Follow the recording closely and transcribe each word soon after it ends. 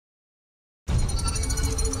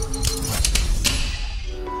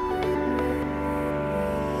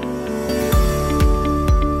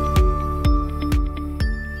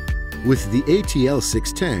With the ATL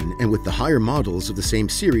 610 and with the higher models of the same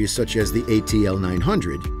series such as the ATL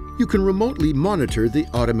 900, you can remotely monitor the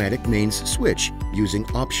automatic mains switch using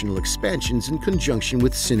optional expansions in conjunction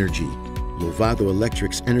with Synergy, LOVATO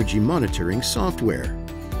Electric's energy monitoring software.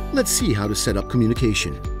 Let's see how to set up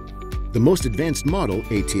communication. The most advanced model,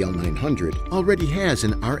 ATL 900, already has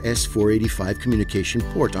an RS-485 communication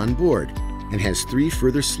port on board and has 3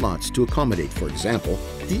 further slots to accommodate, for example,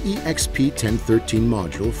 the EXP1013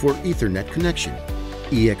 module for Ethernet connection,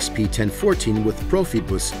 EXP1014 with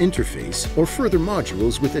Profibus interface, or further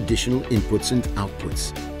modules with additional inputs and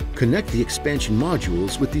outputs. Connect the expansion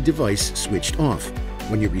modules with the device switched off.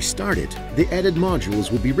 When you restart it, the added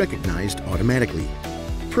modules will be recognized automatically.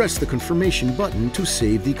 Press the confirmation button to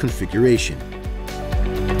save the configuration.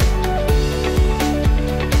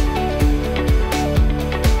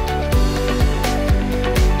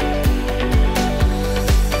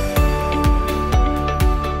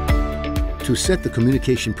 To set the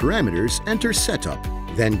communication parameters, enter Setup,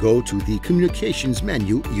 then go to the Communications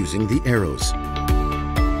menu using the arrows.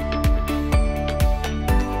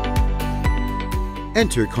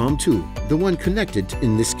 Enter COM2, the one connected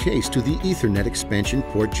in this case to the Ethernet expansion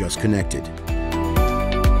port just connected.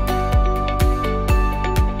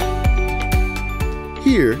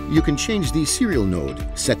 Here, you can change the serial node,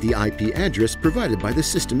 set the IP address provided by the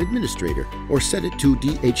system administrator, or set it to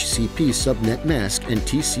DHCP subnet mask and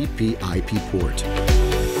TCP IP port.